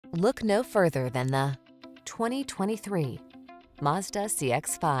Look no further than the 2023 Mazda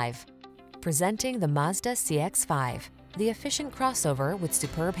CX-5. Presenting the Mazda CX-5, the efficient crossover with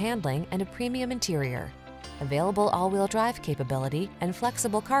superb handling and a premium interior. Available all-wheel drive capability and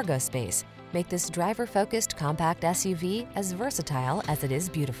flexible cargo space make this driver-focused compact SUV as versatile as it is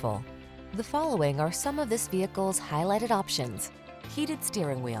beautiful. The following are some of this vehicle's highlighted options: heated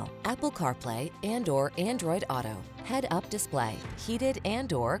steering wheel, Apple CarPlay and/or Android Auto, head-up display, heated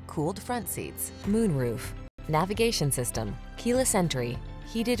and/or cooled front seats, moonroof, navigation system, keyless entry,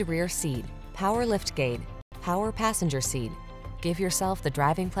 heated rear seat, power liftgate, power passenger seat. Give yourself the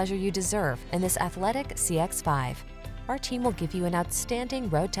driving pleasure you deserve in this athletic CX-5. Our team will give you an outstanding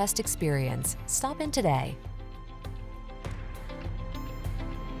road test experience. Stop in today.